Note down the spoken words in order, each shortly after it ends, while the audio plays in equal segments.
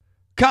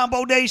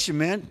Combo Nation,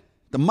 man.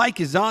 The mic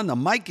is on. The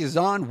mic is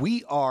on.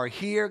 We are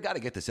here. Got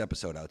to get this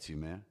episode out to you,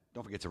 man.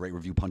 Don't forget to rate,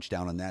 review, punch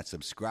down on that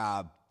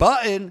subscribe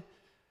button.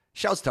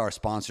 Shouts to our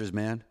sponsors,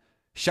 man.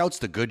 Shouts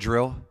to Good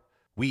Drill.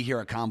 We here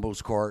at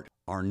Combos Court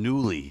are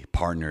newly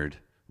partnered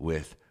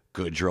with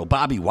Good Drill.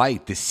 Bobby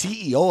White, the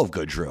CEO of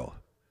Good Drill,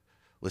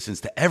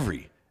 listens to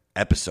every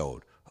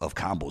episode of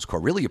Combos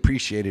Court. Really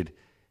appreciated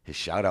his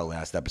shout out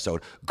last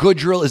episode. Good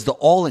Drill is the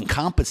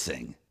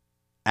all-encompassing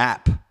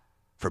app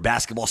for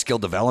basketball skill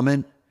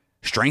development,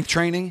 strength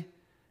training,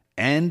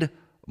 and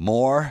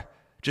more.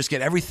 Just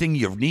get everything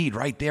you need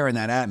right there in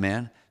that app,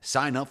 man.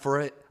 Sign up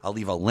for it. I'll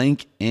leave a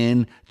link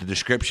in the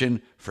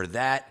description for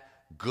that.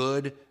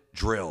 Good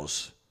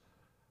Drills.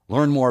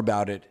 Learn more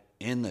about it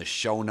in the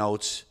show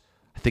notes.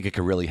 I think it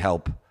could really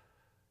help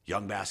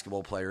young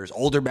basketball players,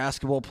 older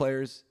basketball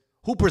players,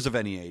 hoopers of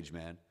any age,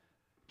 man.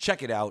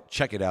 Check it out.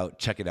 Check it out.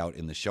 Check it out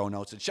in the show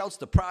notes. And shouts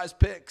to Prize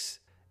Picks.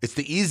 It's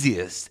the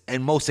easiest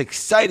and most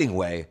exciting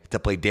way to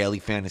play daily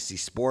fantasy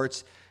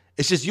sports.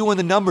 It's just you and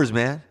the numbers,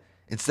 man.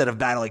 Instead of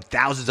battling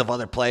thousands of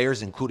other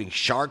players, including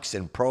sharks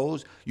and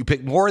pros, you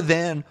pick more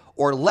than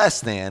or less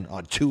than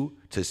on 2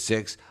 to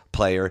 6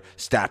 player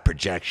stat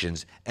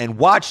projections and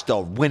watch the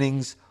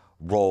winnings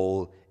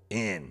roll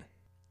in.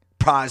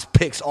 Prize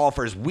Picks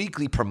offers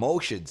weekly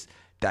promotions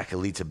that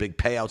can lead to big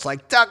payouts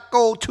like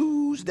Taco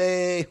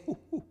Tuesday.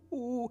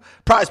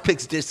 Prize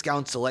Picks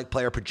discount select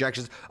player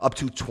projections up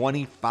to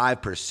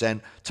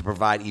 25% to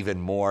provide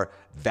even more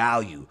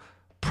value.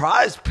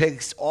 Prize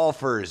Picks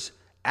offers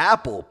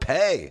Apple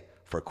Pay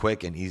for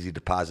quick and easy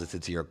deposits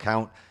into your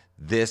account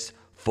this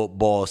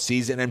football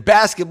season. And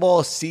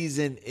basketball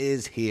season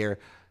is here,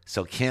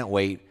 so can't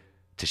wait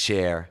to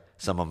share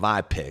some of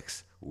my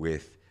picks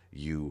with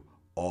you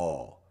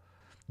all.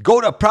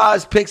 Go to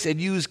Prize Picks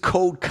and use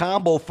code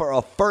COMBO for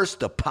a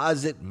first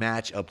deposit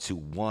match up to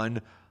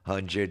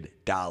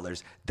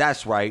 $100.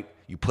 That's right.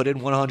 You put in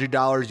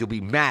 $100, you'll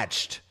be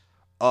matched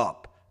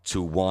up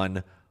to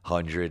 $100.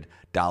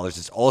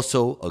 It's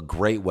also a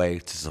great way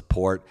to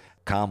support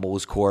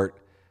Combos Court.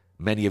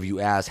 Many of you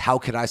ask, how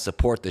can I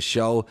support the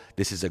show?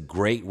 This is a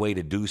great way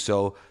to do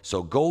so.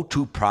 So go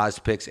to Prize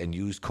Picks and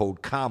use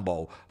code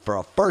COMBO for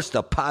a first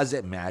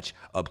deposit match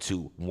up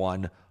to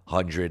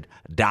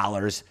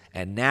 $100.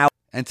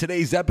 And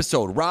today's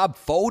episode, Rob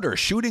Fodor,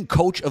 shooting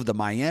coach of the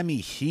Miami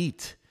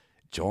Heat,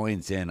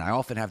 joins in. I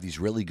often have these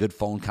really good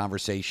phone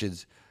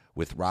conversations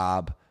with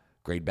Rob,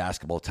 great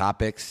basketball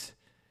topics,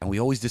 and we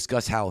always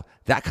discuss how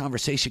that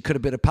conversation could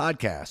have been a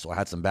podcast. So I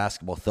had some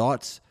basketball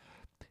thoughts,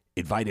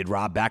 invited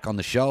Rob back on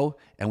the show,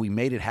 and we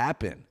made it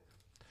happen.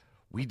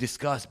 We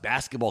discussed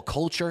basketball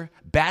culture,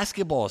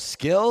 basketball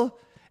skill,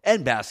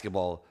 and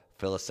basketball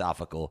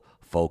philosophical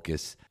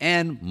focus,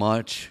 and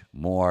much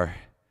more.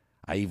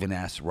 I even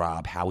asked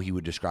Rob how he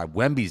would describe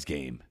Wemby's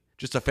game.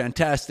 Just a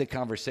fantastic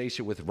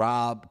conversation with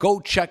Rob. Go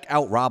check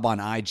out Rob on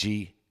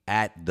IG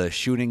at The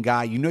Shooting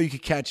Guy. You know you can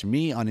catch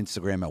me on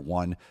Instagram at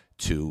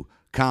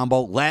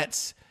 12combo.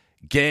 Let's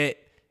get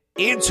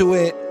into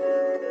it.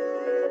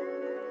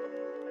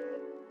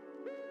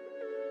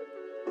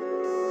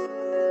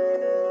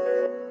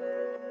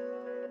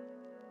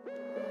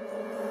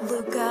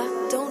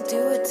 Luka, don't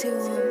do it to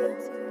him.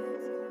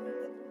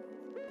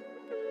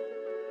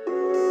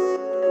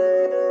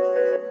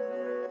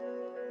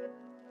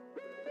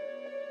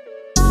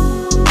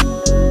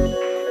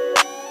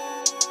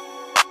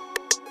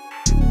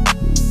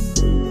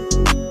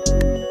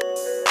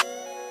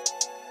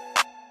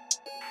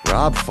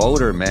 Rob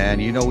Fodor, man.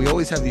 You know, we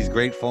always have these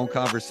great phone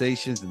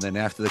conversations, and then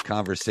after the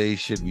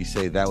conversation, we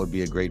say that would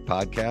be a great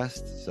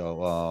podcast.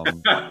 So,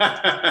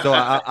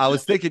 I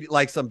was thinking,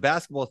 like, some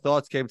basketball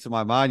thoughts came to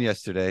my mind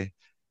yesterday,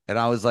 and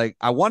I was like,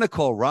 I want to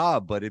call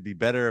Rob, but it'd be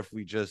better if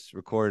we just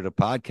recorded a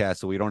podcast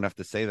so we don't have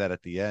to say that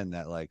at the end.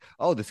 That, like,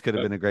 oh, this could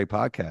have been a great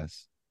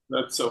podcast.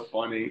 That's so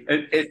funny,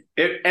 and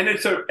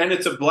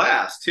it's a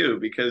blast too,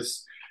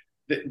 because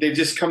they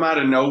just come out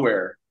of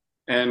nowhere.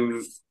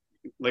 And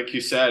like you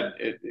said,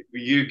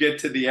 you get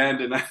to the end,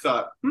 and I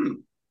thought,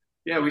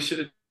 yeah, we should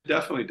have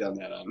definitely done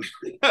that on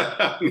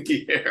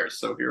the air.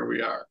 So here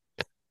we are.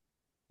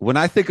 When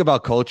I think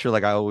about culture,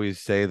 like I always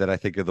say that I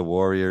think of the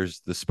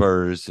Warriors, the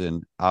Spurs,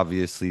 and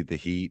obviously the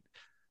Heat.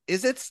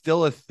 Is it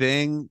still a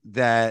thing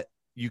that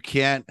you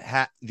can't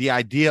have the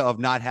idea of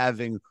not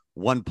having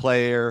one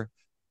player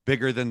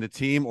bigger than the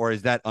team, or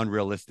is that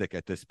unrealistic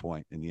at this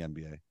point in the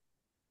NBA?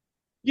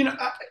 You know,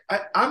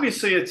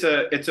 obviously it's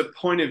a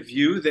point of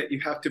view that you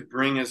have to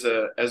bring as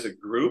a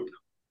group,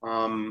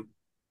 and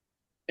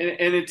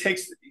it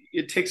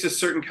takes a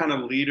certain kind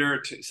of leader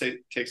to say,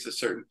 takes a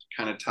certain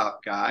kind of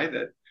top guy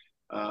that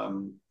I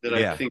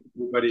think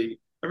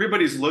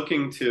everybody's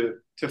looking to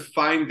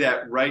find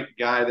that right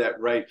guy,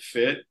 that right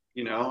fit,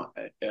 you know,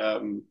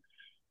 and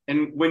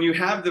when you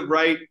have the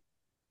right,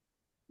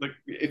 like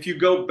if you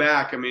go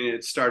back, I mean,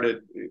 it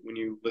started when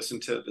you listen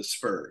to the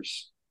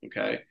Spurs,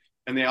 okay.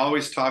 And they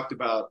always talked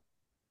about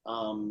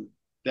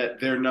that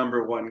their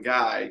number one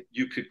guy,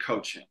 you could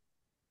coach him.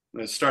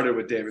 And it started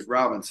with David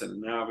Robinson,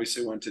 and then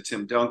obviously went to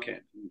Tim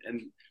Duncan.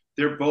 And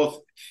they're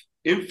both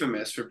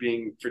infamous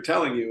for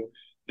telling you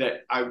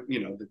that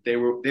that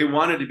they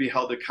wanted to be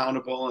held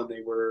accountable, and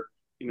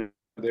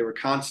they were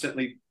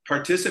constantly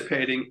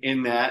participating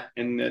in that,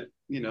 and that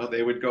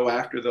they would go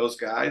after those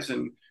guys.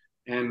 And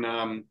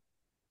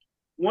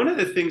one of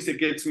the things that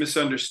gets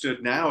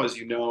misunderstood now, as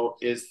you know,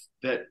 is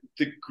that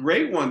the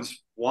great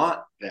ones want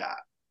that.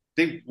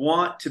 They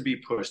want to be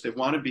pushed. They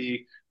want to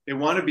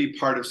be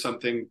part of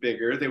something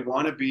bigger. They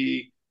want to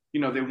be,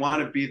 they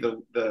want to be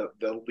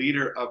the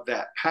leader of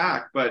that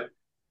pack, but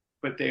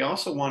they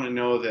also want to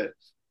know that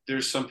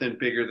there's something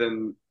bigger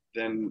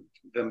than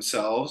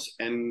themselves,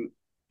 and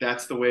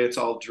that's the way it's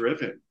all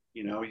driven.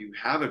 You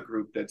have a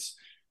group that's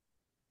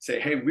say,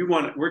 hey,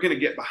 we're going to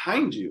get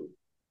behind you,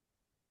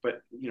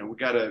 but we've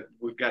got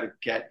to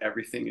get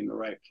everything in the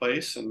right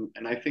place, and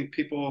I think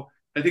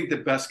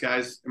the best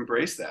guys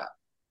embrace that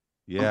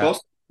on Yeah. both,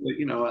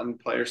 on the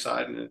player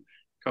side and the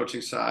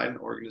coaching side and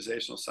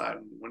organizational side.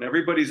 And when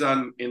everybody's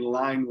in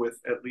line with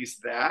at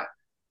least that,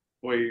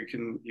 boy, you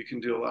can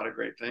do a lot of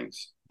great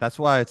things. That's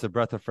why it's a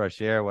breath of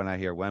fresh air when I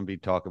hear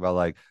Wemby talk about,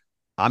 like,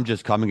 I'm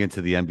just coming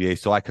into the NBA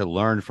so I could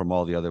learn from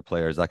all the other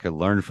players. I could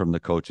learn from the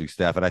coaching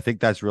staff. And I think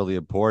that's really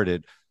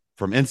important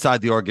from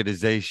inside the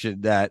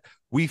organization, that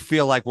we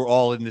feel like we're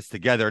all in this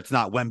together. It's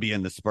not Wemby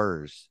and the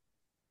Spurs.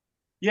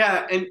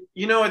 Yeah. And,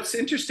 it's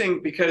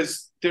interesting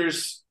because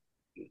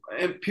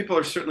and people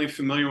are certainly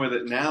familiar with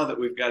it now that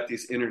we've got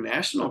these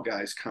international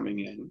guys coming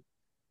in.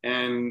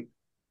 And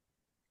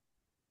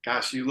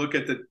gosh, you look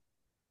at the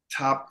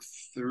top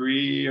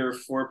 3 or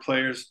 4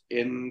 players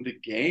in the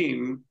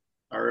game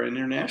are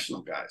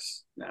international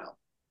guys now,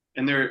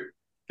 and they're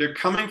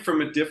coming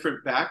from a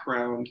different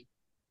background,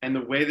 and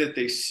the way that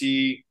they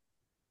see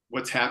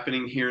what's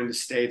happening here in the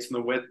States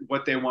and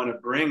what they want to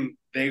bring,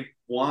 they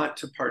want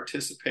to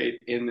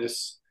participate in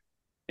this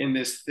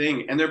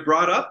thing, and they're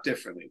brought up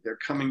differently. They're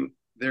coming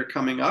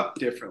up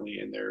differently,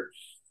 and they're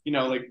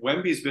like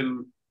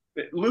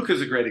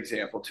Luka's a great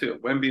example too.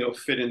 Wemby will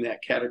fit in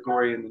that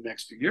category in the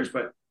next few years,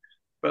 but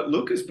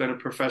Luka's been a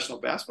professional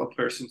basketball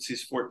player since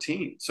he's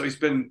 14. So he's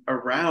been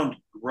around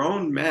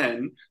grown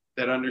men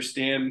that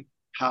understand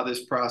how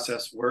this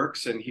process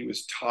works. And he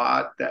was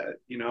taught that,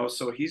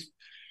 so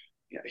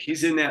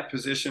he's in that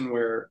position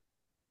where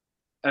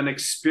an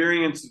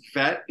experienced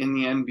vet in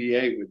the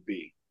NBA would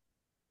be,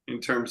 in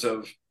terms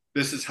of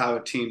this is how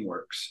a team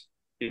works.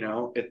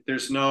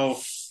 There's no,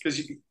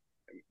 because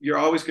you're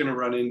always going to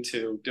run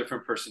into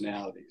different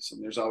personalities,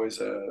 and there's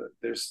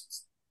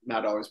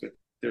not always, but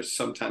there's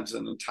sometimes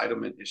an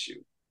entitlement issue.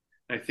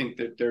 I think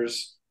that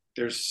there's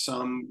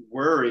some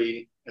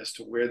worry as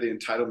to where the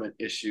entitlement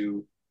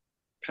issue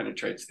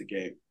penetrates the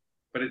game.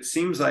 But it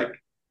seems like,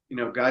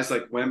 guys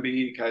like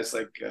Wemby, guys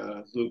like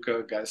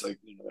Luka, guys like,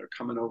 they're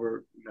coming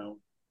over,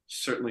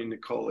 certainly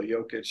Nikola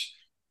Jokic,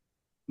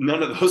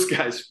 none of those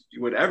guys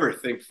you would ever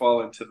think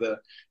fall into the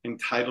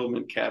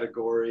entitlement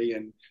category.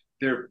 And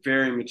they're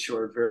very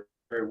mature, very,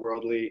 very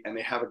worldly, and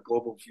they have a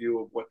global view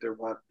of what they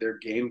want their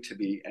game to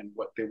be and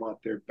what they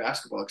want their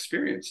basketball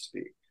experience to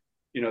be.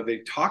 They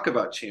talk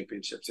about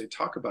championships, they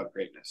talk about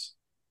greatness,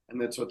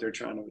 and that's what they're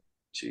trying to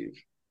achieve.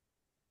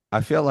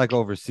 I feel like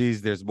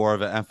overseas, there's more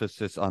of an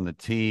emphasis on the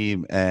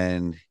team.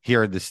 And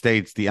here in the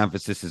States, the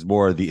emphasis is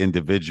more the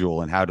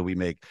individual, and how do we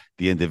make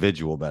the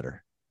individual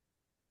better?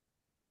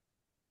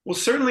 Well,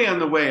 certainly on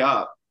the way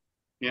up.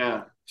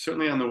 Yeah,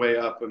 certainly on the way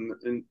up,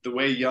 and the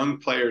way young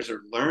players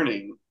are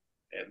learning,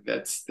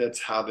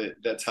 that's how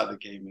the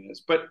game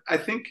is. But I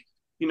think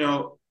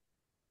the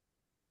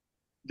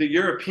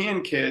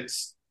European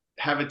kids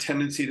have a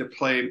tendency to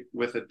play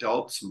with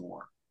adults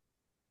more,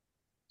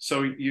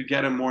 so you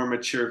get a more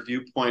mature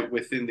viewpoint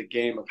within the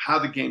game of how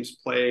the game's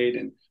played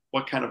and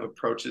what kind of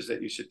approaches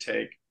that you should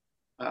take.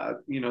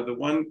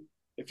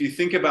 If you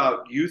think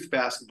about youth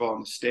basketball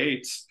in the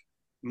States,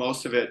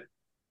 most of it,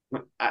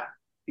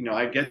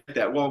 I get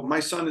that. Well, my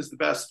son is the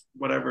best,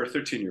 whatever,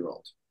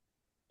 13-year-old.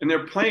 And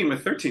they're playing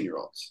with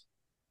 13-year-olds,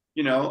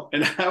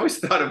 and I always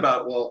thought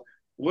about, well,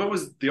 what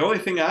was the only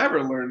thing I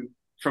ever learned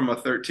from a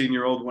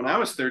 13-year-old when I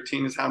was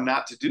 13 is how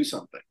not to do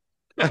something,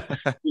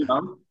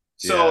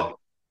 So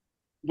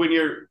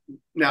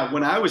Yeah.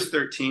 when I was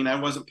 13, I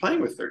wasn't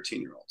playing with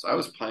 13-year-olds.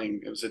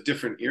 It was a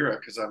different era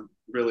because I'm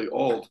really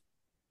old.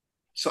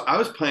 So I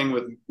was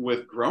playing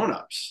with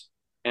grown-ups,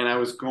 and I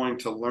was going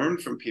to learn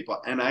from people.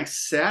 And I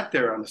sat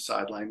there on the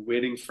sideline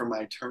waiting for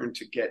my turn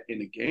to get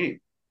in a game.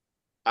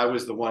 I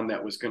was the one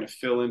that was going to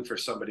fill in for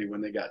somebody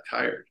when they got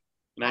tired.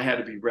 And I had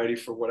to be ready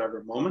for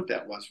whatever moment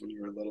that was when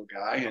you were a little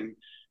guy.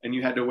 And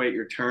you had to wait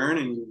your turn,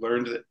 and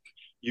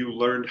you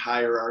learned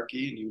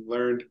hierarchy, and you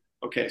learned,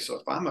 okay,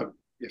 so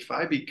if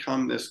I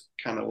become this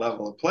kind of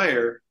level of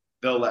player,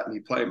 they'll let me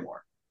play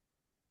more,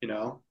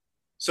 Yeah.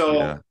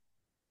 So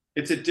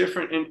it's a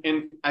different,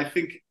 and I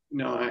think,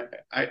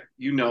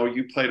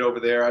 you played over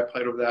there. I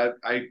played over there.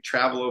 I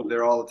travel over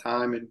there all the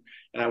time, and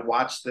I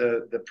watch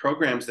the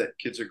programs that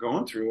kids are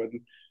going through,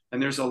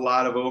 and there's a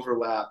lot of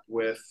overlap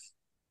with,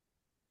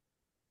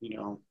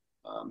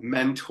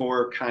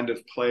 mentor kind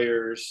of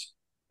players,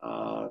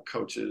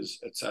 coaches,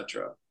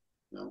 etc.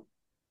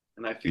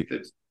 And I think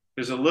that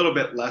There's a little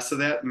bit less of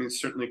that. I mean,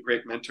 certainly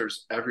great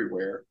mentors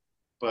everywhere,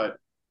 but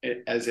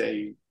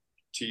to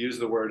use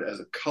the word as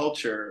a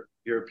culture,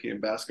 European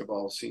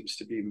basketball seems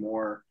to be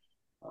more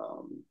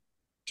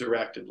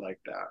directed like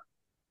that.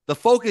 The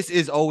focus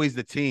is always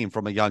the team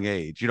from a young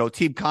age.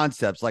 Team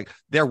concepts, like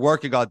they're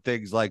working on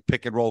things like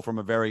pick and roll from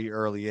a very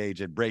early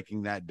age and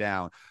breaking that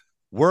down.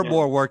 We're Yeah.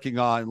 more working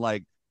on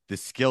like the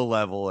skill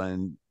level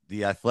and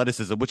the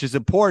athleticism, which is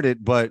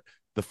important, but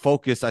the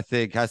focus, I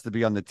think, has to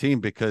be on the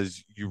team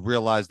because you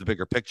realize the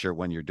bigger picture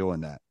when you're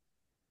doing that.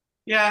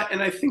 Yeah,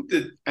 and I think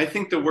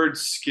the word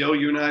skill,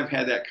 you and I have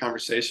had that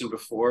conversation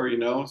before,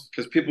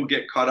 because people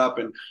get caught up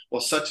in,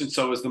 well, such and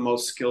so is the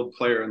most skilled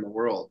player in the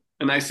world.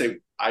 And I say,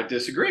 I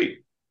disagree.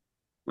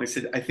 Like I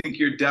said, I think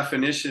your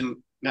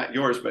definition, not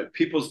yours, but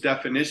people's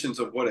definitions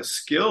of what a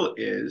skill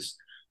is,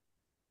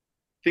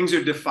 things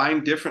are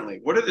defined differently.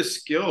 What are the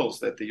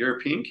skills that the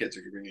European kids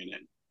are bringing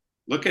in?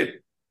 Look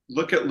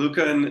at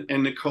Luka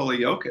and Nikola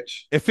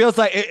Jokic. It feels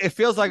like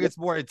it's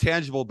more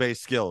intangible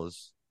based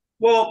skills.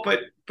 Well, but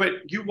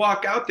you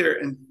walk out there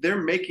and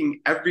they're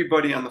making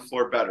everybody on the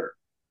floor better.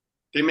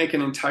 They make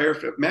an entire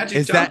Magic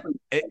Is that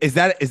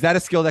Johnson. is that a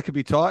skill that could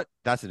be taught?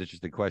 That's an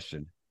interesting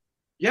question.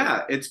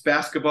 Yeah, it's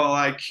basketball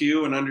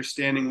IQ and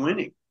understanding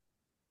winning.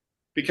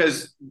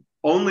 Because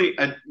only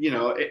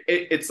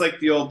it's like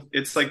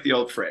the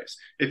old phrase.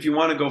 If you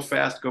want to go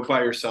fast, go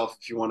by yourself.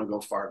 If you want to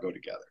go far, go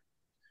together.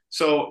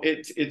 So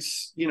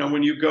it's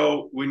when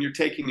you're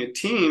taking a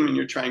team and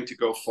you're trying to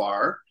go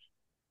far,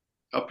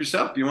 help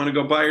yourself. If you want to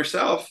go by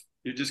yourself,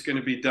 you're just going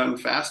to be done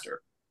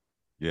faster.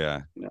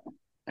 Yeah.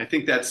 I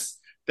think that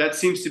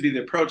seems to be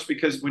the approach,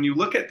 because when you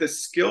look at the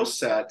skill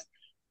set,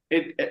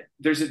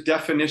 there's a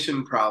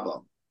definition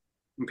problem.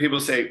 When people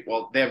say,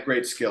 well, they have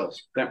great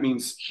skills, that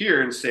means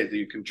here in state that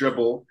you can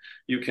dribble,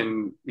 you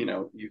can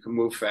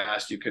move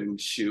fast, you can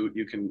shoot,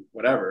 you can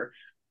whatever,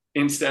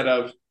 instead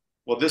of,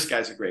 well, this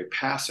guy's a great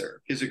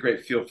passer. He's a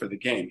great feel for the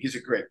game. He's a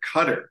great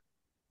cutter.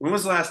 When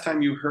was the last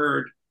time you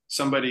heard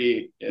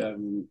somebody,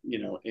 in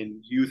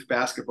youth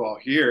basketball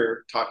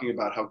here talking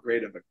about how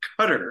great of a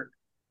cutter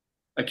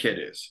a kid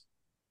is?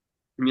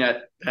 And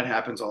yet that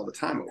happens all the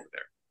time over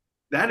there.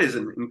 That is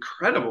an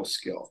incredible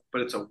skill,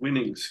 but it's a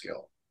winning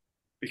skill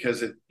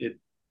because it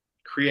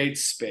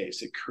creates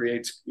space. It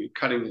creates,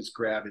 cutting is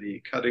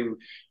gravity, cutting,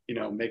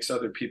 makes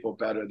other people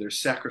better. There's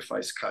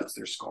sacrifice cuts,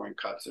 there's scoring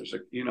cuts.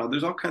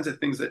 There's all kinds of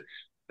things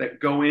that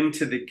go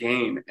into the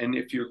game. And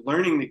if you're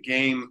learning the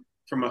game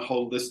from a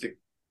holistic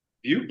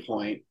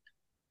viewpoint,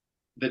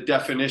 the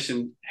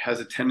definition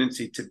has a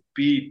tendency to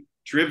be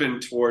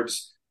driven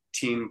towards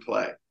team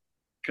play,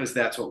 because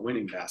that's what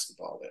winning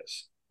basketball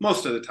is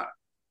most of the time.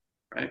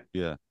 Right.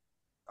 Yeah.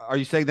 Are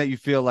you saying that you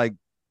feel like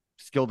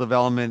skill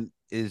development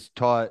is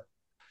taught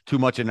too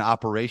much in an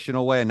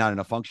operational way and not in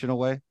a functional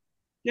way?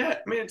 Yeah.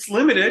 I mean, it's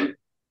limited.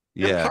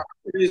 Yeah.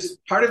 And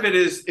part of it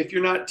is if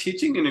you're not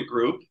teaching in a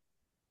group,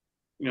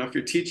 if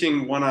you're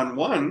teaching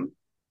one-on-one,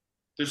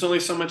 there's only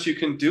so much you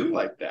can do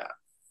like that.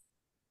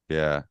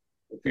 Yeah.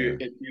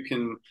 If you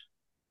can,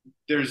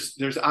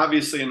 there's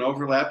obviously an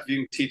overlap. If you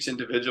can teach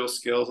individual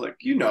skills, like,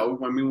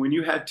 I mean, when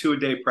you had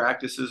 2-a-day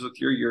practices with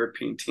your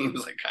European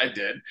teams, like I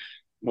did,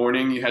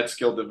 morning you had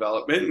skill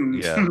development, and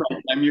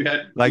nighttime you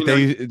had like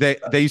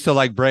they used to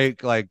like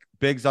break like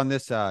bigs on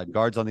this side,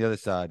 guards on the other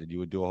side, and you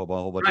would do a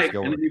whole bunch of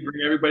skill and work. then you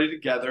bring everybody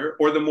together.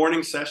 Or the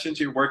morning sessions,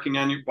 you're working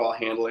on your ball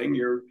handling,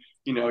 your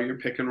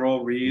pick and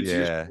roll reads,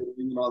 Yeah.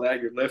 and all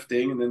that, you're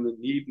lifting, and then in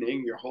the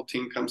evening your whole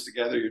team comes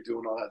together, you're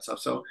doing all that stuff.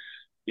 So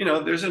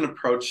there's an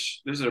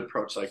approach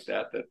like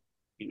that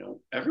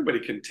everybody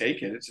can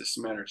take it. It's just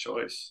a matter of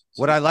choice.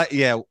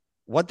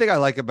 One thing I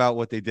like about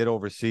what they did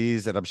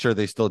overseas, and I'm sure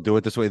they still do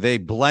it this way, they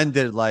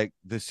blended like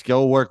the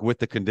skill work with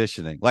the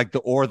conditioning, like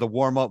the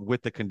warm up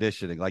with the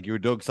conditioning. Like you were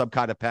doing some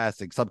kind of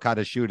passing, some kind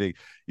of shooting.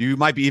 You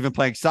might be even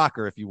playing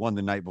soccer if you won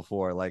the night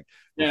before,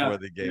 before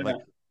the game. Yeah.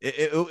 Like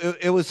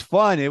it was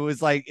fun. It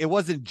was like, it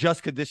wasn't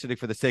just conditioning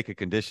for the sake of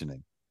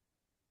conditioning.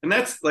 And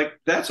that's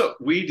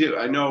what we do.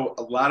 I know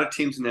a lot of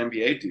teams in the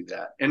NBA do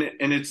that, and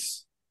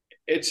it's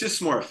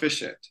just more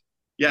efficient.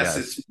 Yes,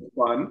 it's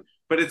fun,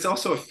 but it's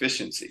also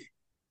efficiency.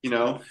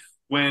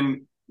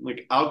 When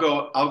like I'll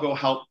go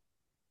help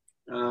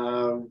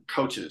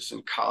coaches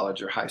in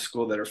college or high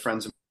school that are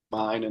friends of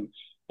mine,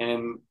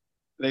 and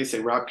they say,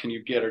 Rob, can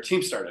you get our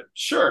team started?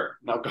 Sure,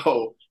 and I'll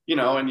go.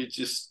 And you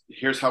just,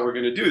 here's how we're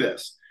going to do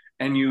this,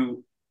 and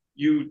you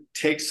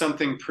take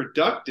something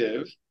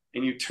productive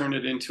and you turn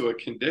it into a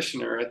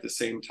conditioner at the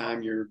same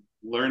time you're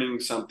learning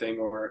something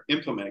or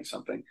implementing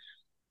something.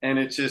 And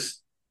it's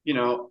just,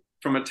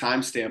 from a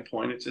time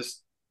standpoint,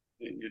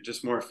 you're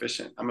just more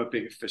efficient. I'm a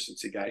big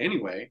efficiency guy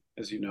anyway,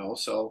 as you know.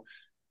 So,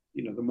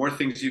 the more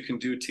things you can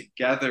do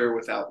together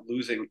without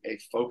losing a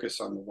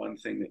focus on the one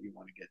thing that you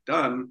want to get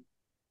done,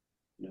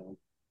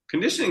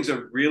 conditioning is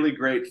a really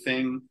great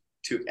thing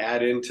to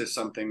add into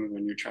something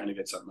when you're trying to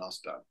get something else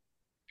done.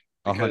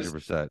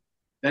 100%.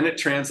 Then it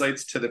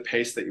translates to the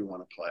pace that you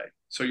want to play.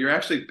 So you're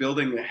actually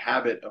building the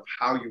habit of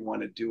how you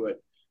want to do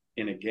it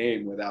in a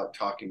game without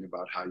talking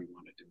about how you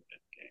want to do it in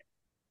a game.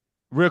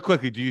 Real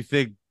quickly, do you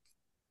think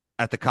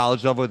at the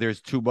college level, there's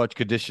too much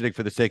conditioning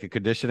for the sake of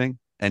conditioning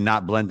and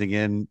not blending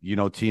in,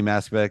 team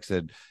aspects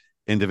and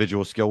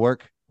individual skill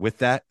work with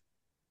that?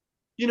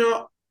 You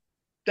know,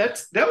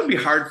 that would be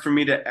hard for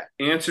me to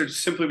answer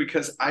simply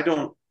because I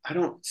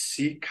don't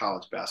see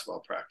college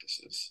basketball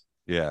practices.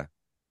 Yeah.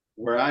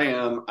 Where I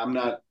am, I'm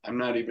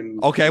not even.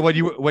 Okay. When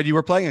you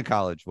were playing in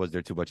college, was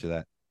there too much of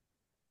that?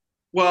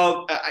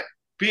 Well,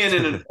 being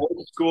in an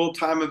old school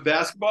time of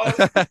basketball,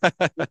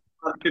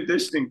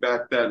 conditioning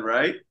back then,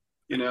 right?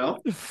 You know,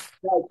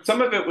 well,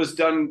 some of it was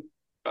done.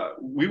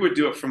 We would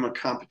do it from a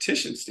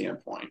competition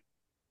standpoint.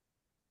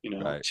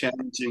 Right.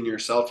 Challenging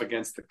yourself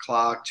against the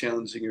clock,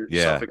 challenging yourself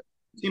Yeah. against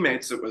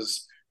teammates. It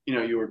was,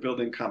 you were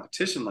building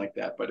competition like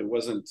that, but it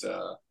wasn't.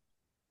 You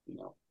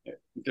know,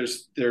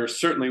 there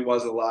certainly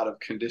was a lot of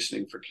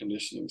conditioning for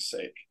conditioning's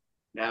sake.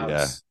 Now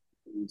Yeah.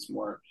 it's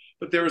more,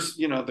 but there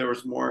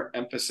was more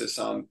emphasis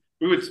on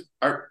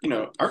our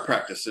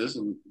practices,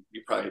 and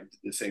you probably did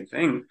the same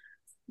thing.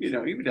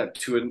 You would have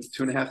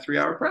 2.5, 3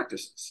 hour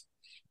practices.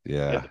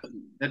 Yeah.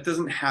 That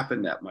doesn't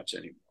happen that much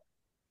anymore.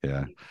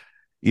 Yeah.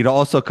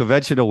 Also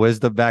conventional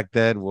wisdom back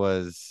then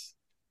was,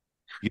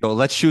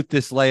 let's shoot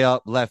this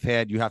layup left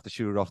hand. You have to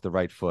shoot it off the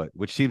right foot,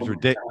 which seems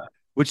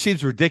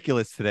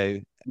ridiculous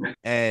today.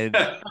 And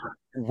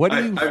what do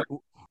I, you?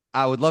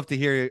 I, I would love to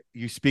hear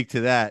you speak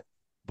to that.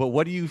 But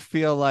what do you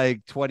feel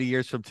like 20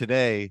 years from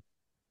today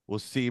will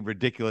seem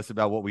ridiculous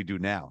about what we do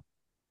now?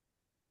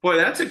 Boy,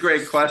 that's a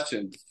great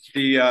question.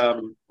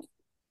 You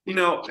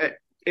know,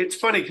 it's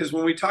funny because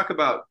when I talk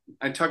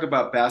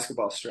about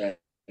basketball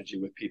strategy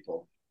with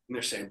people, and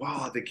they're saying,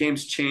 "Wow, the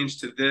game's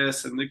changed to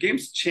this," and the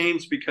game's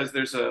changed because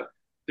there's a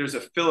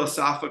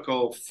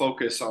philosophical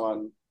focus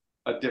on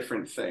a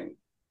different thing.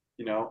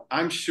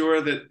 I'm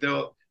sure that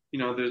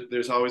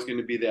there's always going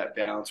to be that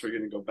balance. We're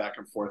going to go back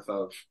and forth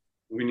of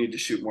we need to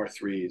shoot more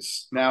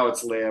threes. Now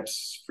it's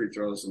layups, free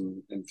throws,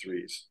 and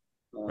threes.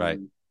 Right.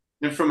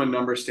 And from a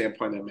number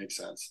standpoint, that makes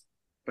sense.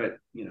 But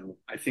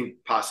I think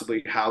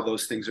possibly how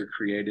those things are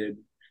created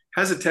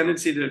has a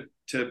tendency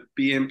to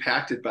be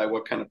impacted by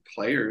what kind of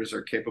players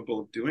are capable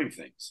of doing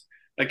things.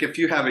 Like if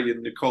you have a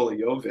Nikola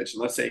Jovic,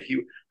 and let's say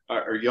he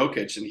or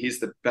Jokic, and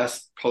he's the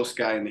best post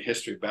guy in the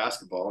history of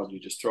basketball, and you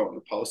just throw it in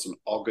the post, and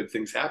all good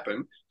things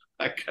happen.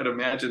 I can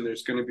imagine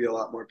there's going to be a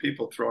lot more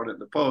people throwing it in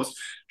the post,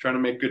 trying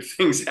to make good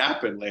things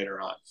happen later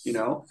on.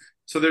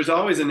 So there's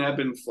always an ebb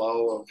and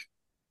flow of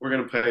we're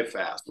going to play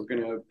fast. We're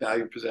going to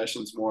value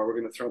possessions more. We're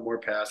going to throw more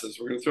passes.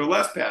 We're going to throw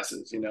less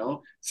passes,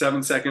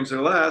 7 seconds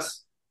or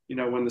less.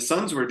 When the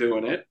Suns were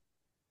doing it,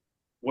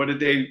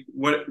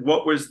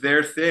 what was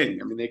their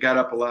thing? I mean, they got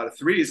up a lot of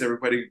threes.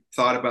 Everybody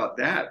thought about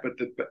that. But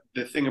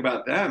the thing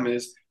about them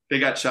is they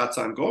got shots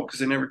on goal because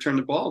they never turned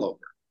the ball over.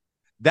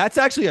 That's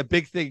actually a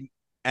big thing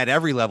at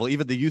every level,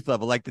 even the youth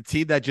level. Like the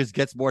team that just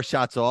gets more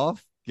shots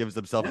off gives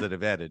themselves an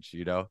advantage,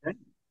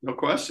 No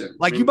question.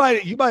 Like you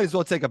might as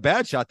well take a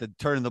bad shot than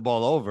turning the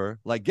ball over.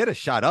 Like get a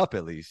shot up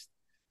at least.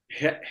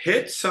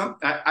 Hit some.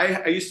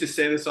 I used to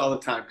say this all the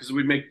time because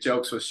we'd make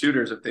jokes with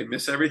shooters if they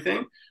miss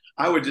everything.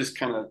 I would just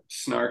kind of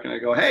snark and I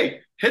go, "Hey,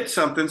 hit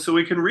something so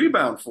we can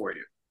rebound for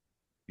you."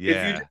 Yeah.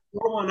 If you just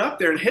throw one up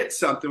there and hit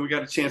something, we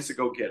got a chance to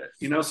go get it.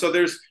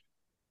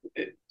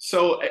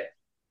 So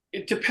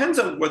it depends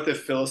on what the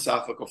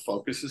philosophical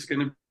focus is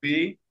going to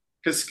be,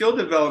 because skill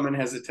development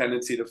has a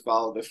tendency to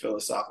follow the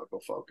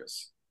philosophical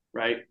focus,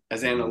 right?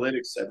 As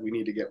analytics said, we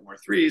need to get more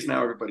threes.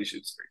 Now everybody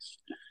shoots threes.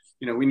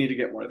 We need to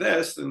get more of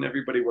this, and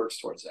everybody works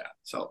towards that.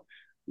 So,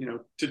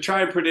 to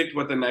try and predict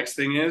what the next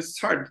thing is,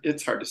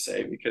 it's hard to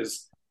say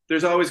because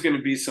there's always going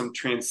to be some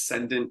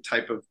transcendent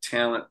type of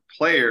talent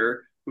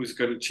player who's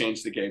going to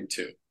change the game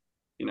too,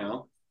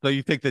 So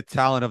you think the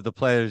talent of the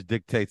players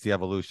dictates the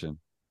evolution?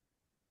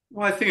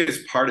 Well, I think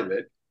it's part of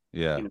it.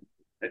 Yeah.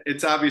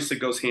 It's obviously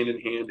goes hand in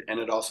hand, and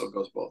it also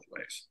goes both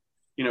ways.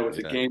 If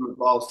the Yeah. game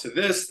evolves to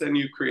this, then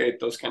you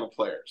create those kind of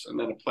players. And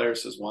then a player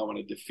says, well, I want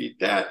to defeat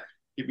that.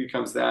 He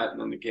becomes that. And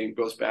then the game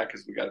goes back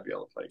because we got to be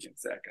able to play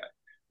against that guy.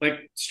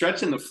 Like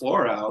stretching the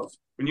floor out,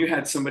 when you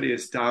had somebody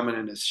as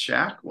dominant as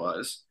Shaq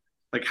was,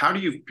 like, how do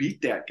you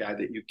beat that guy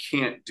that you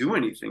can't do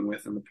anything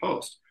with in the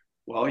post?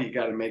 Well, you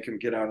got to make him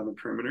get out on the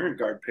perimeter and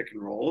guard pick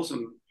and rolls.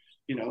 And,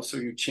 so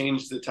you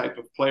change the type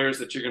of players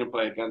that you're going to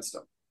play against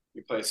them.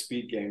 You play a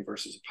speed game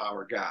versus a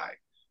power guy.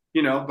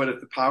 But if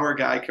the power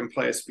guy can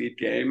play a speed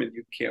game and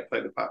you can't play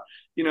the power,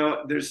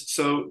 there's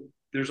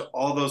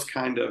all those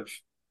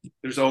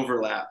there's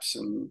overlaps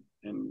and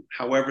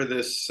however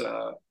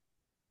the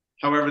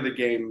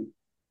game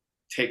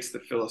takes the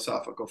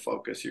philosophical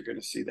focus, you're going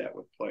to see that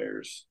with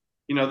players.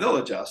 They'll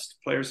adjust,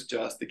 players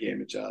adjust, the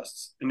game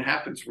adjusts, and it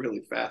happens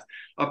really fast.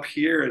 Up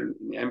here in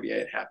the NBA,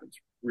 it happens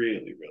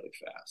really, really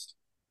fast.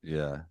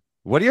 Yeah.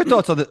 What are your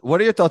thoughts on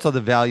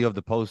the value of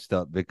the post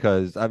up?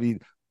 Because I mean,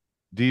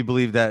 do you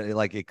believe that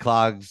it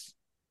clogs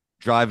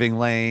driving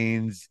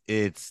lanes?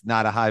 It's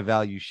not a high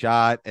value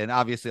shot. And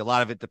obviously a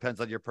lot of it depends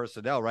on your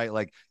personnel, right?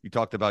 Like you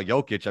talked about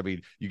Jokic. I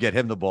mean, you get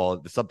him the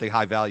ball, something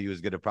high value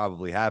is going to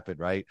probably happen,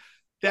 right?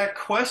 That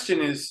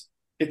question is,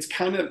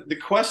 the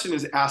question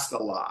is asked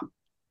a lot.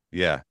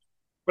 Yeah.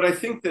 But I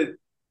think that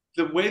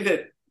the way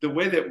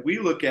that we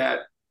look at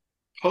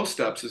post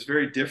ups is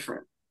very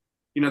different.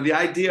 The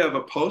idea of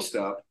a post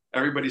up,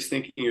 everybody's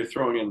thinking you're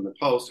throwing in the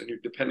post and you're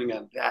depending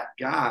on that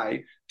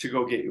guy to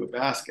go get you a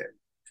basket.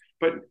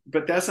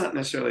 But that's not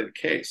necessarily the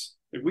case.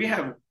 We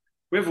have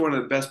one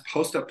of the best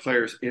post up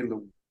players in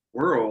the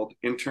world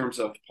in terms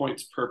of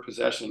points per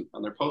possession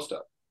on their post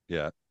up.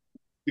 Yeah.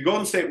 The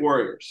Golden State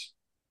Warriors,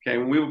 okay,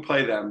 when we would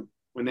play them,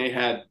 when they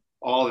had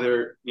all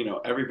their,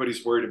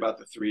 everybody's worried about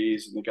the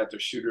threes and they got their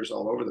shooters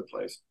all over the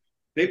place,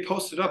 they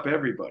posted up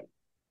everybody.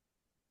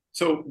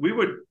 So we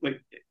would,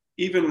 like,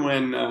 even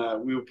when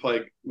we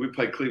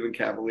play Cleveland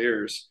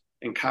Cavaliers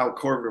and Kyle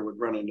Korver would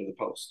run into the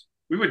post,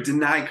 we would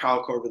deny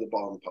Kyle Korver the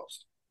ball in the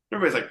post.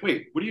 Everybody's like,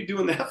 wait, what are you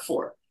doing that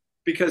for?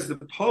 Because the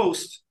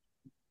post,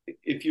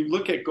 if you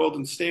look at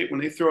Golden State,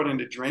 when they throw it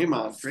into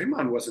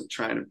Draymond wasn't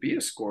trying to be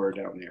a scorer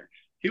down there.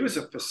 He was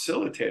a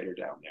facilitator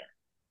down there.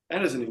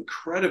 That is an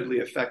incredibly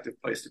effective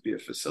place to be a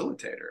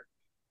facilitator.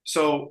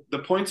 So the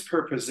points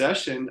per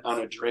possession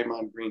on a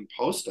Draymond Green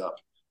post up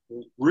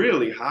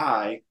really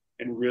high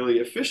and really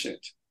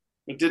efficient.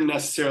 It didn't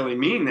necessarily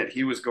mean that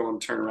he was going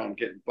to turn around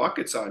getting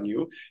buckets on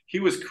you. He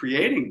was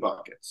creating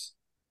buckets.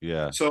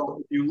 Yeah.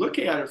 So you look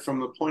at it from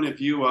the point of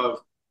view of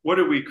what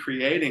are we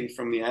creating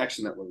from the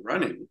action that we're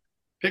running?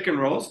 Pick and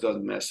rolls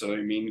doesn't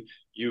necessarily mean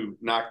you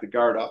knock the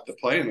guard off the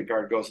play and the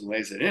guard goes and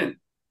lays it in.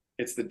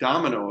 It's the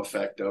domino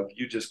effect of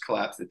you just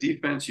collapse the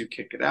defense, you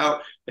kick it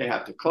out, they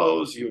have to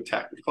close, you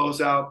attack the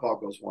closeout, ball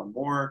goes one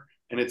more,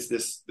 and it's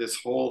this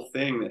whole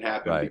thing that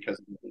happened because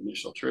of the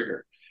initial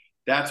trigger.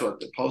 That's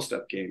what the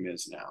post-up game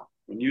is now.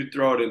 When you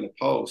throw it in the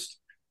post,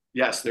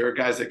 yes, there are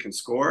guys that can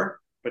score,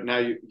 but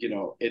now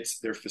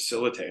they're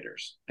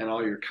facilitators, and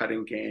all your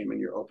cutting game and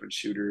your open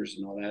shooters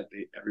and all that.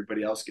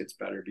 Everybody else gets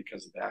better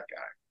because of that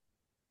guy.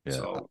 Yeah.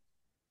 So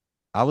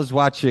I was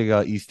watching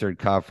an Eastern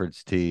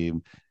Conference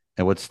team,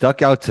 and what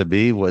stuck out to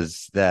me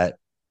was that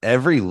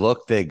every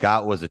look they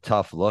got was a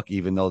tough look,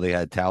 even though they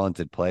had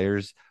talented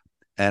players.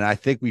 And I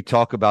think we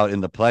talk about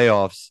in the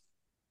playoffs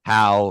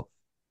how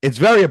it's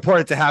very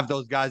important to have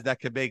those guys that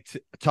can make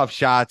tough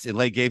shots in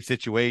late game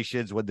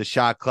situations when the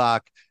shot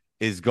clock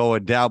is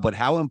going down. But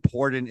how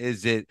important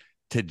is it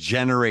to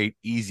generate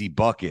easy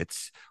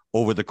buckets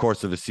over the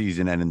course of a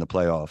season and in the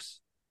playoffs?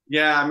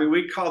 Yeah, I mean,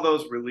 we call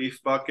those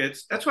relief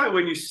buckets. That's why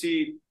when you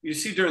see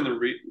during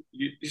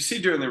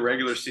the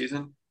regular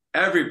season,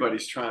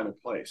 everybody's trying to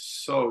play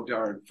so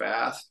darn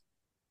fast,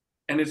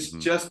 and it's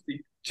just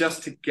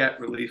to get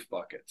relief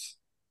buckets,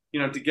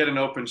 to get an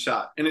open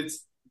shot. And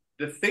it's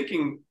the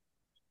thinking.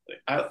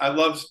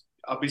 I'll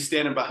be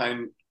standing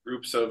behind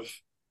groups of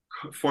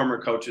former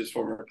coaches,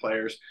 former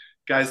players,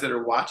 guys that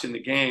are watching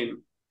the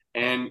game,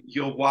 and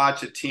you'll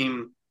watch a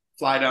team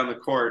fly down the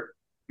court,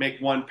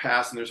 make one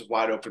pass, and there's a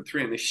wide open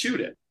three, and they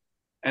shoot it.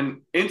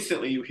 And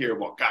instantly you hear,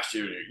 well, gosh,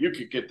 you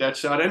could get that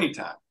shot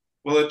anytime.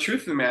 Well, the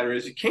truth of the matter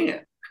is you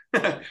can't.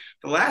 The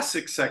last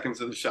 6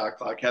 seconds of the shot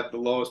clock had the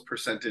lowest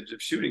percentage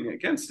of shooting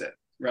against it,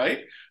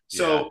 right?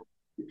 So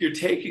if you're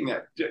taking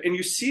that, and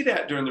you see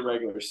that during the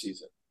regular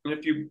season, and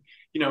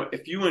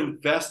if you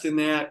invest in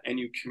that and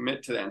you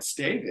commit to that and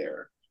stay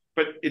there,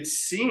 but it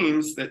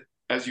seems that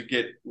as you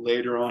get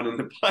later on in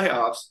the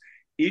playoffs,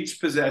 each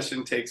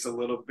possession takes a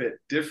little bit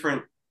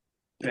different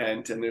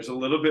bent, and there's a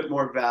little bit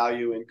more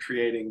value in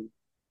creating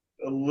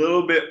a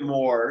little bit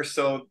more.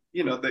 So,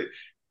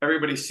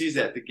 everybody sees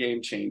that the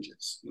game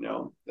changes,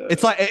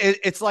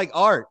 It's like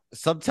art.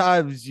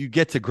 Sometimes you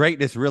get to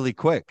greatness really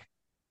quick,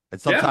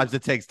 and sometimes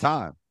it takes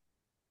time.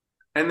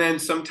 And then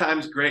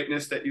sometimes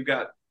greatness that you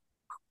got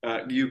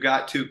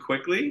too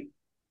quickly,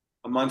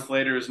 a month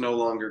later is no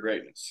longer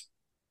greatness.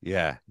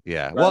 Yeah.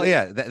 Right? Well,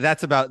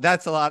 that's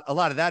a lot. A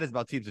lot of that is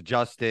about teams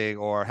adjusting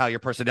or how your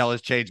personnel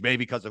has changed, maybe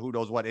because of who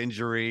knows what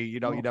injury. You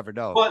never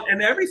know. Well,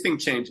 and everything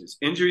changes.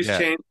 Injuries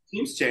change,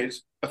 teams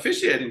change,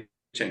 officiating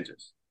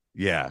changes.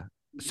 Yeah.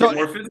 So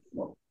more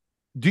physical.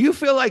 Do you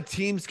feel like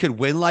teams could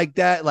win like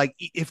that? Like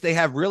if they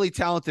have really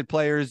talented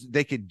players,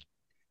 they could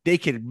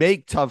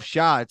make tough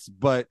shots,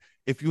 but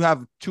if you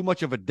have too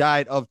much of a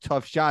diet of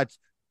tough shots,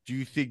 do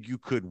you think you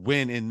could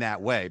win in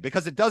that way?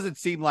 Because it doesn't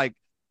seem like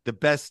the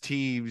best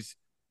teams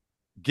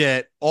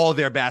get all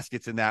their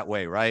baskets in that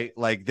way, right?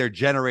 Like they're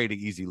generating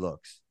easy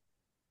looks.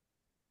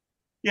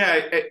 Yeah.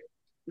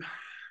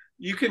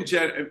 You can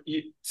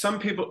some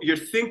people, you're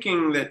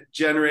thinking that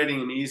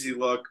generating an easy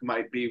look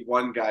might be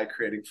one guy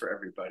creating for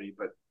everybody.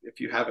 But if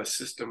you have a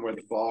system where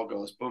the ball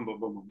goes boom, boom,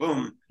 boom, boom,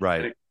 boom, right,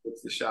 and it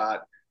gets the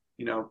shot,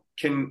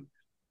 teams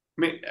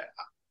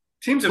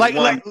have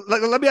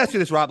let me ask you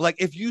this, Rob. Like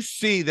if you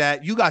see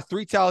that you got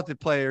three talented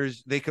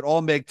players, they could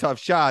all make tough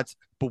shots,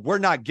 but we're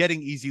not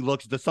getting easy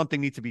looks. Does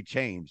something need to be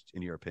changed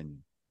in your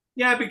opinion?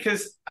 Yeah,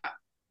 because,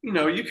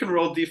 you can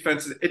roll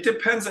defenses. It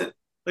depends on,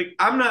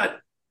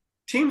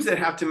 teams that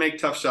have to make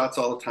tough shots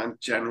all the time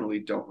generally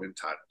don't win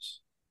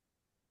titles.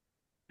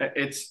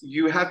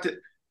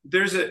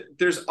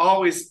 There's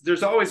always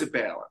a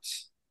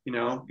balance. You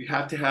have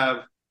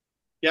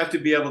to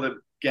be able to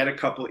get a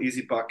couple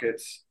easy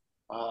buckets.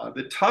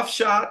 The tough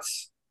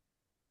shots,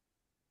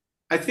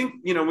 I think,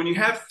 when you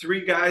have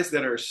three guys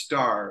that are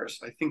stars,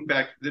 I think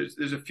back,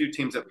 there's a few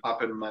teams that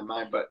pop into my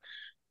mind, but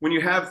when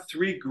you have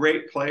three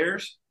great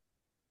players,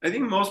 I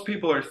think most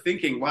people are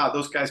thinking, wow,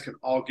 those guys can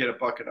all get a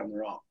bucket on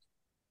their own.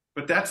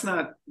 But that's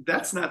not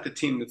the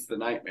team that's the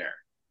nightmare.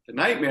 The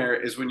nightmare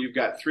is when you've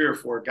got three or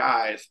four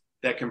guys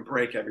that can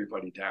break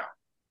everybody down.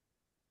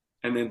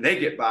 And then they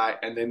get by,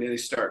 and then they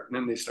start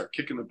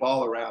kicking the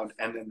ball around,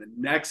 and then the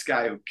next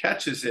guy who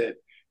catches it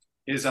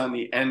is on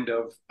the end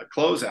of a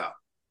closeout.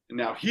 And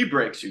now he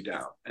breaks you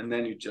down, and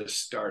then you just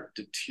start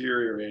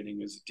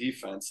deteriorating as a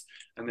defense.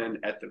 And then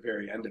at the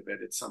very end of it,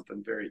 it's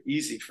something very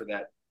easy for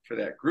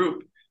that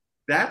group.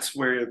 That's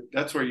where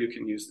you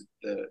can use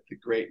the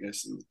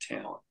greatness and the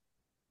talent.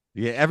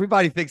 Yeah,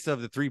 everybody thinks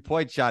of the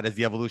 3-point shot as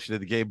the evolution of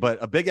the game, but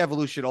a big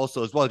evolution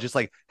also as well, just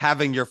like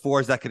having your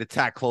fours that could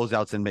attack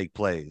closeouts and make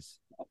plays.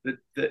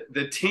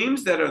 The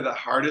teams that are the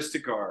hardest to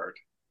guard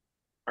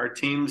are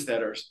teams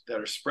that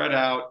are spread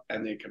out,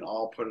 and they can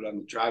all put it on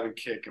the driving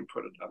kick and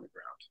put it on the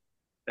ground.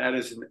 That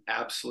is an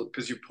absolute,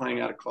 because you're playing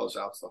out of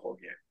closeouts the whole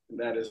game. And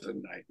that is a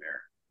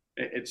nightmare.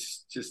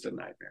 It's just a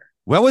nightmare.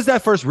 When was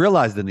that first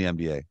realized in the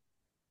NBA?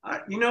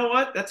 You know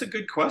what? That's a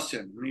good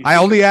question. I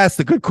only ask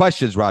the good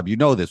questions, Rob. You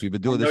know this. We've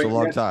been doing this a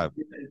long time.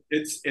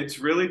 It's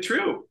really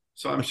true.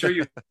 So I'm sure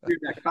you've heard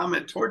that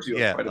comment towards you.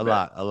 Yeah, quite a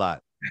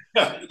lot.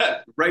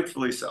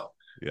 Rightfully so.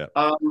 Yeah.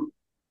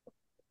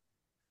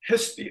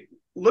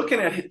 Looking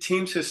at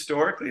teams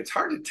historically, it's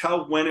hard to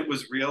tell when it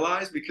was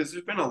realized because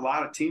there's been a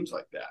lot of teams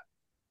like that.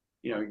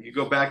 You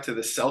go back to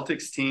the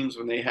Celtics teams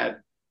when they had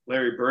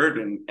Larry Bird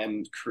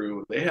and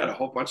crew. They had a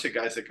whole bunch of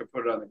guys that could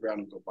put it on the ground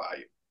and go by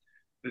you.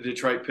 The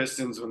Detroit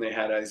Pistons when they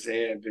had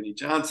Isaiah and Vinnie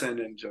Johnson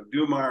and Joe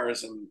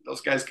Dumars, and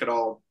those guys could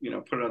all,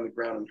 put it on the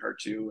ground and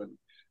hurt you. And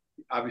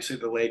obviously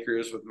the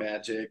Lakers with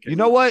Magic. You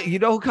know what? You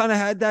know who kind of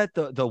had that?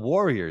 The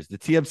Warriors, the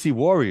TMC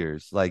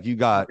Warriors. Like you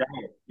got.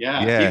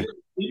 Yeah.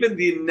 Even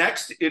the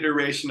next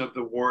iteration of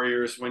the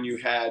Warriors when you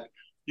had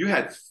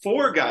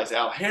four guys,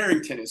 Al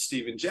Harrington and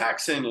Steven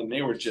Jackson, and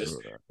they were just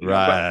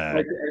right.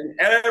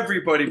 And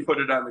everybody put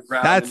it on the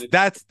ground.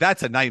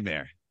 That's a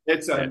nightmare.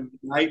 It's a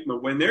nightmare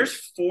when there's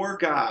four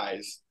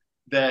guys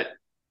that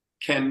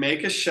can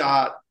make a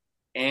shot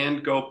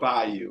and go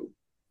by you,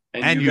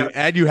 and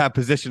you have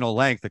positional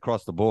length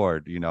across the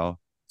board.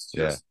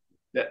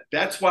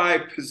 That's why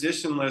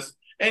positionless.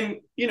 And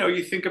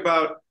you think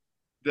about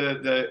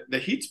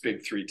the Heat's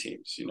big three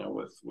teams,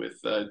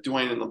 with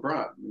Dwayne and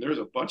LeBron. There's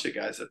a bunch of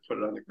guys that put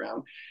it on the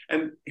ground.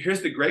 And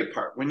here's the great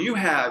part: when you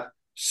have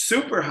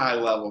super high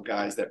level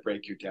guys that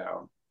break you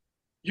down,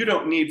 you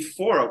don't need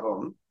four of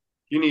them.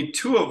 You need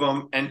two of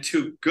them and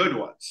two good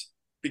ones,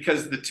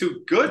 because the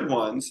two good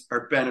ones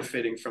are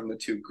benefiting from the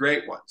two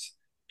great ones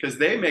because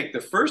they make the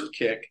first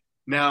kick.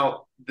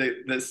 Now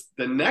the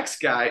next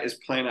guy is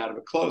playing out of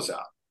a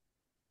closeout,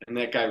 and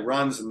that guy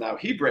runs, and now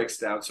he breaks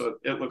down. So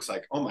it looks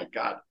like, oh my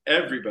God,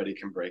 everybody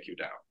can break you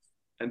down.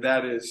 And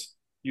that is,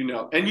 and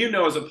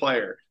as a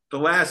player, the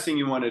last thing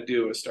you want to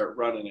do is start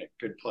running at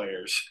good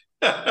players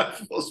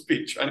full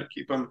speed, trying to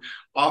keep them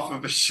off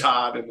of a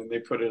shot, and then they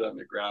put it on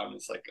the ground.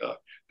 It's like,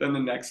 then the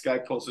next guy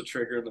pulls the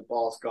trigger and the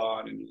ball's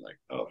gone, and you're like,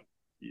 oh,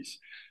 geez.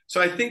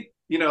 So I think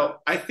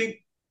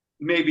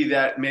maybe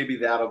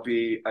that'll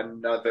be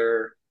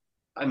another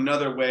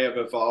way of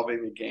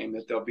evolving the game,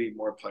 that there'll be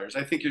more players.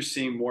 I think you're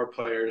seeing more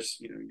players.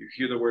 You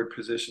hear the word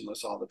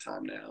positionless all the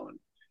time now,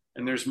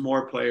 and there's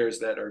more players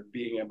that are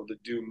being able to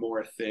do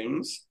more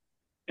things.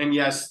 And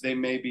yes, they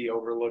may be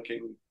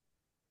overlooking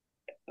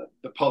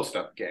the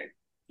post-up game,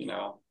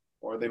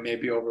 or they may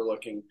be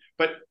overlooking.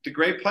 But the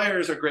great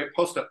players are great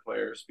post-up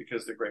players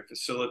because they're great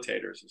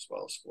facilitators as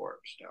well as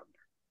scorers down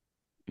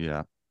there.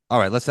 Yeah. All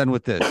right, let's end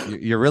with this.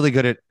 You're really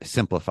good at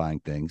simplifying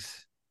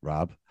things,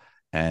 Rob,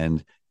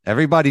 and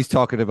everybody's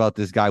talking about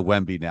this guy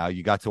Wemby now.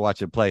 You got to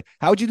watch him play.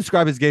 How would you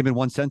describe his game in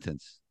one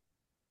sentence?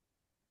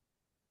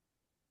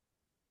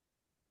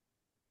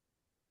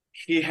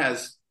 He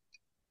has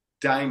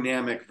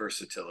dynamic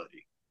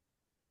versatility.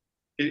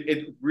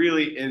 It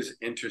really is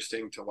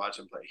interesting to watch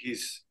him play.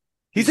 He's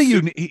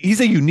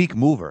a unique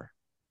mover.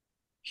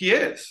 He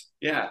is.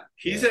 Yeah.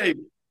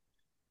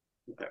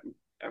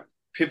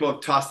 People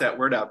have tossed that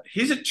word out.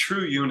 He's a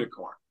true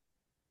unicorn.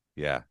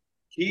 Yeah.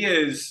 He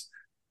is.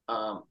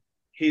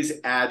 He's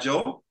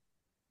agile.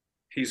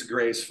 He's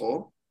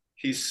graceful.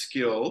 He's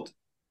skilled.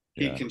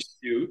 He can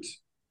shoot.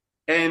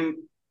 And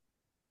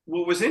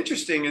what was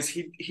interesting is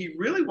he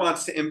really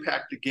wants to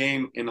impact the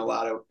game in a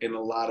lot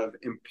of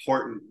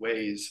important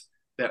ways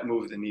that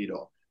move the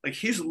needle. Like,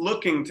 he's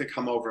looking to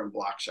come over and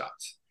block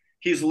shots.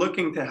 He's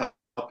looking to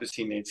help his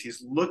teammates.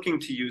 He's looking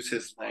to use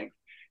his length.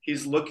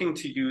 He's looking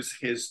to use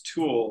his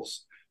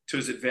tools to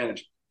his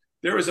advantage.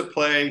 There was a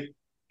play,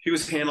 he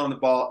was handling the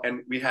ball,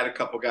 and we had a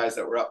couple guys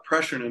that were up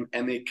pressuring him,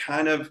 and they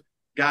kind of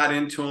got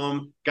into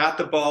him, got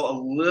the ball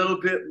a little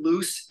bit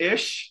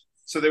loose-ish.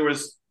 So there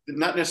was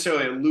not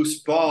necessarily a loose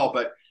ball,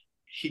 but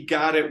he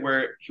got it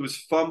where he was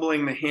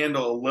fumbling the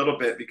handle a little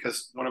bit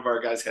because one of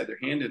our guys had their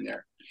hand in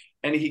there.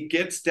 And he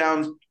gets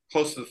down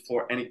close to the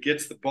floor, and he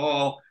gets the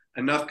ball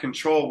enough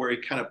control where he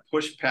kind of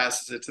push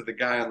passes it to the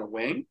guy on the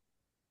wing.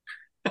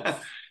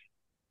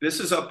 This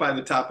is up by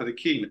the top of the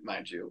key,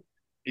 mind you.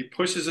 He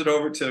pushes it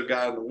over to a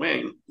guy on the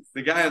wing.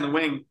 The guy on the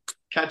wing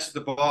catches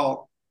the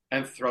ball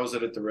and throws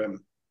it at the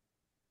rim.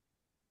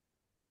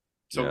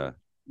 So,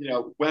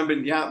 Yeah.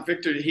 Wembanyama,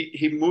 Victor,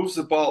 he moves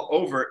the ball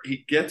over.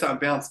 He gets on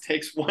balance,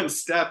 takes one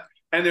step,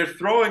 and they're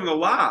throwing the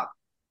lob.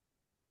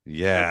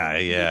 Yeah,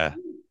 yeah.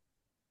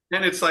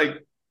 And it's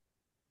like,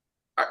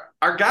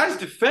 our guys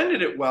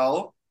defended it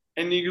well,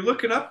 and you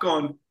look it up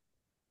going,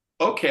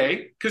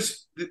 okay,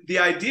 because the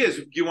idea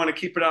is you want to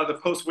keep it out of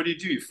the post. What do?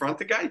 You front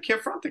the guy? You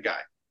can't front the guy.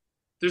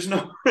 There's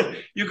no,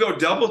 you go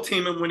double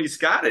team him when he's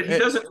got it. He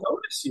doesn't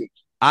notice you.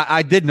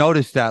 I did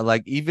notice that,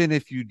 like, even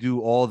if you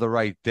do all the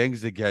right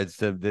things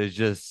against him, there's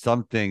just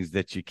some things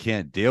that you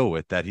can't deal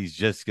with, that he's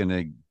just going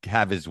to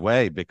have his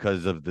way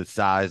because of the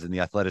size and the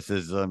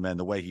athleticism and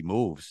the way he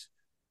moves.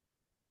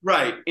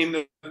 Right. In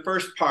the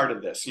first part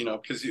of this,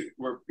 because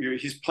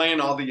he's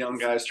playing all the young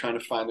guys trying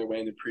to find their way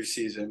in the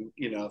preseason.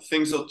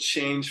 Things will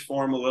change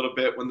for him a little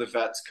bit when the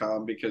vets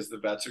come, because the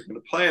vets are going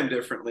to play him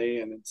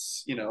differently. And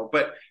it's,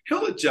 but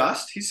he'll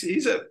adjust.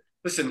 He's a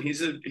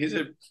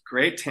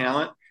great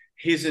talent.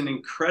 He's an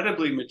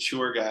incredibly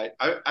mature guy.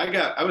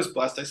 I was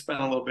blessed. I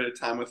spent a little bit of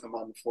time with him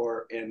on the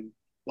floor in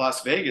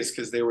Las Vegas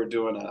because they were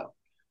doing a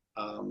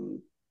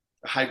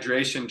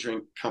hydration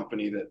drink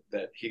company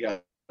that he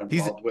got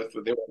involved with.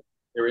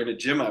 They were in a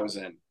gym I was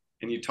in,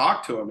 and you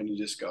talk to him and you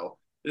just go,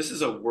 this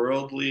is a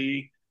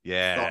worldly.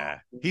 Yeah.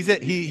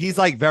 He's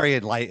like very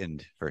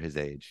enlightened for his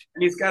age.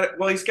 And he's got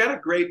a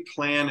great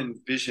plan and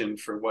vision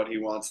for what he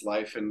wants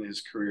life and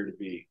his career to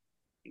be,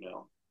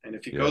 and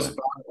if he goes about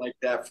it like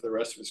that for the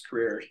rest of his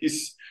career,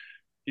 he's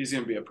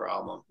going to be a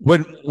problem.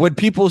 When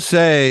people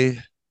say,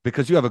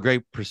 because you have a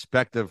great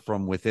perspective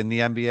from within the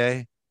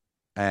NBA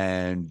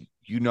and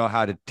you know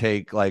how to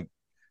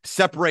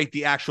separate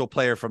the actual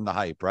player from the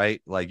hype,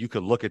 right? Like, you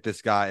could look at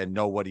this guy and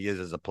know what he is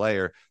as a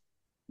player.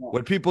 Yeah.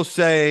 When people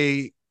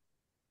say,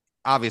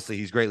 obviously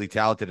he's greatly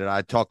talented, and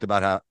I talked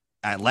about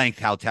at length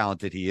how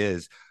talented he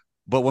is,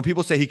 but when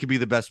people say he could be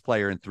the best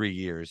player in 3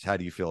 years, how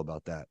do you feel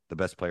about that? The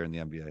best player in the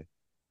NBA?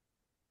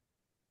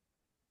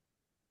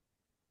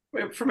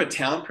 From a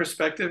talent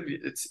perspective,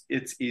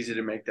 it's easy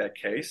to make that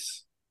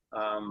case.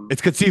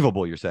 It's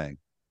conceivable, you're saying?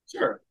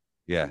 Sure.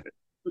 Yeah.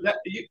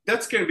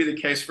 That's going to be the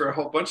case for a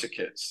whole bunch of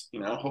kids,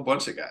 a whole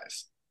bunch of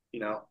guys.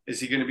 Is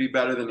he going to be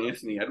better than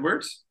Anthony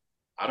Edwards?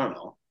 I don't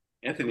know.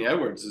 Anthony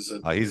Edwards is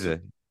he's a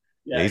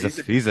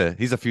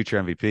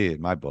future MVP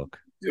in my book.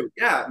 Dude,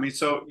 yeah. I mean,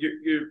 so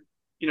you're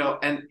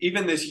and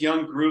even this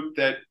young group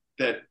that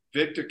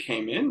Victor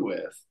came in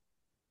with,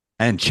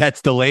 and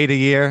Chet's delayed a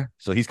year,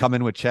 so he's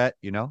coming with Chet.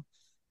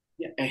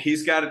 Yeah, and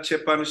he's got a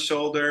chip on his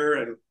shoulder.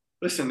 And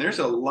listen, there's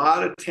a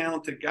lot of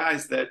talented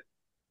guys that.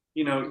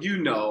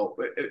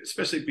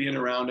 Especially being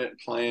around it and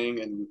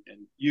playing, and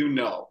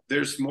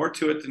there's more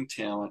to it than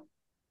talent.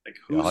 Like,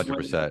 who's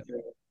 100%.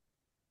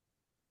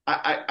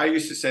 I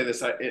used to say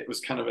this. It was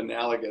kind of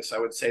analogous. I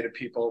would say to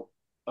people,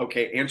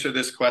 okay, answer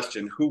this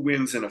question: who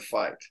wins in a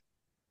fight?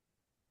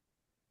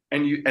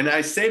 And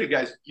I say to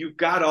guys, you've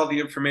got all the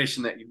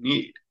information that you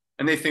need.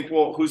 And they think,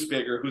 well, who's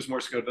bigger? Who's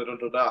more skilled? Da, da,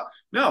 da, da.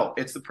 No,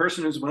 it's the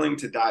person who's willing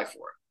to die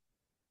for it.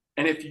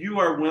 And if you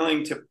are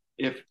willing to.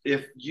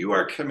 If you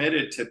are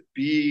committed to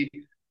be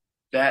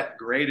that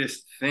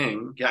greatest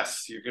thing,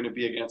 yes, you're going to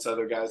be against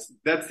other guys.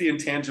 That's the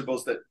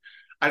intangibles that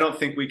I don't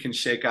think we can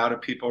shake out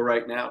of people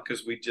right now,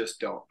 because we just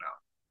don't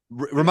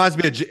know.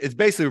 It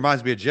basically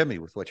reminds me of Jimmy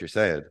with what you're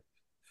saying.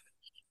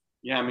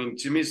 Yeah, I mean,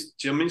 Jimmy's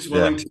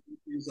willing to,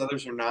 these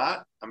others are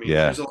not. I mean,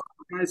 there's a lot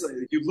of guys.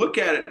 If you look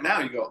at it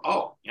now, you go,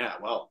 oh yeah,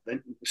 well,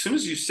 then as soon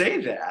as you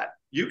say that,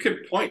 you can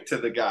point to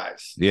the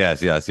guys.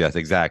 Yes,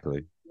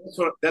 exactly.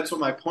 That's what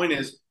my point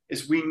is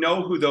we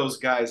know who those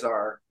guys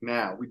are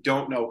now. We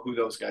don't know who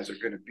those guys are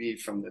going to be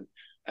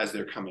as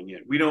they're coming in.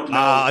 We don't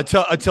know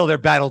until they're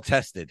battle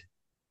tested.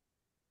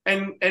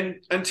 And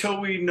until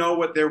we know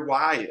what their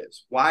why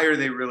is. Why are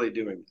they really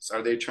doing this?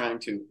 Are they trying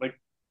to, like,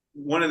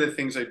 one of the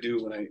things I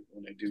do when I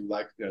do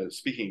like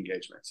speaking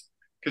engagements,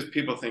 because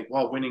people think,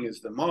 well, winning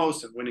is the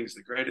most and winning is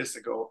the greatest.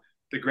 I go,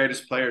 the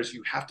greatest players,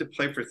 you have to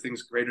play for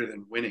things greater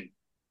than winning,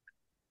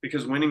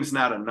 because winning's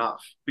not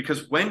enough.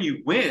 Because when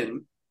you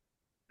win,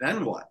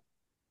 then what?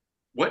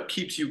 What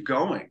keeps you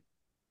going?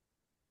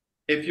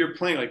 If you're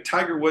playing, like,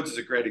 Tiger Woods is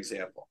a great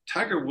example.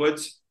 Tiger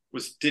Woods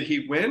did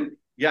he win?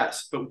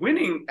 Yes, but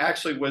winning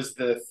actually was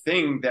the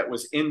thing that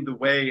was in the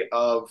way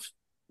of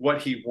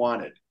what he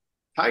wanted.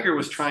 Tiger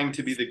was trying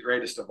to be the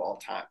greatest of all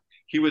time.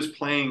 He was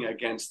playing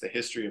against the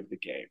history of the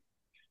game.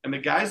 And the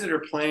guys that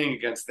are playing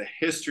against the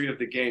history of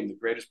the game, the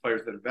greatest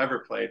players that have ever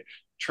played,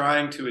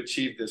 trying to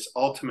achieve this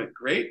ultimate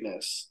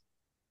greatness,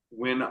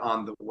 win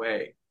on the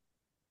way.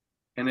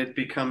 And that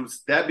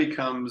becomes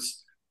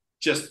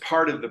just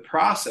part of the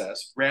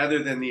process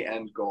rather than the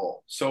end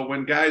goal. So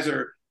when guys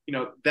are,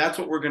 that's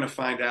what we're going to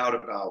find out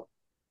about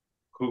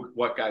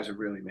what guys are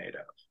really made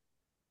of.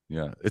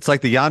 Yeah. It's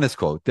like the Giannis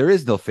quote. There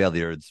is no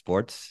failure in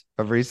sports.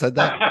 Remember he said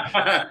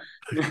that?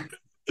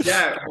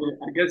 Yeah,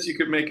 I guess you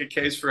could make a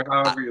case for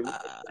however you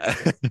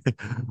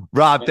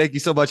Rob, look. thank you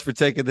so much for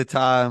taking the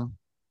time.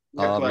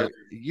 My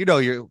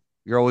pleasure.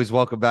 You're always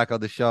welcome back on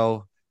the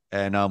show,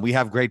 and we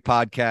have great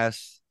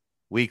podcasts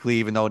weekly,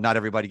 even though not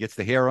everybody gets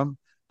to hear them.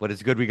 But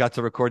it's good we got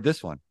to record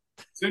this one.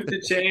 Soon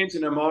to change,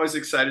 and I'm always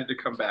excited to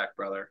come back,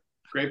 brother.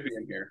 Great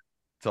being here.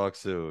 Talk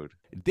soon.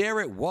 There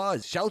it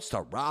was. Shouts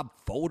to Rob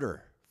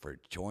Fodor for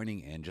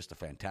joining in. Just a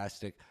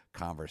fantastic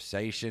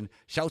conversation.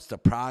 Shouts to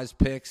Prize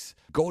Picks.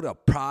 Go to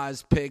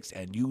Prize Picks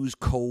and use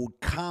code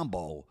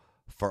COMBO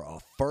for a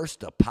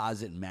first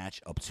deposit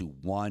match up to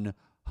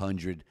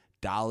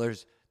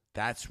 $100.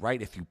 That's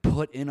right. If you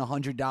put in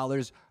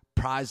 $100,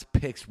 Prize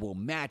Picks will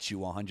match you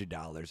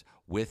 $100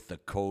 with the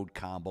code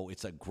COMBO.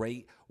 It's a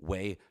great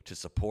way to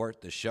support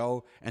the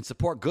show and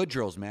support Good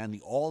Drills, man.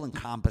 The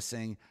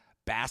all-encompassing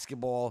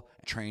basketball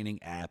training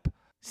app.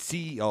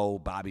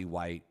 CEO Bobby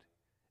White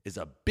is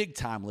a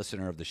big-time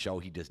listener of the show.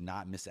 He does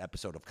not miss an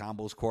episode of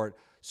Combos Court.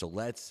 So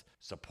let's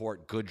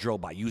support Good Drill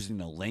by using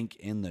the link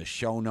in the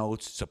show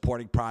notes.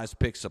 Supporting Prize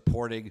Picks,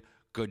 supporting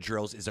Good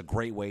Drills is a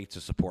great way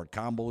to support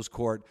Combos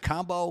Court.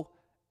 Combo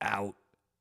out.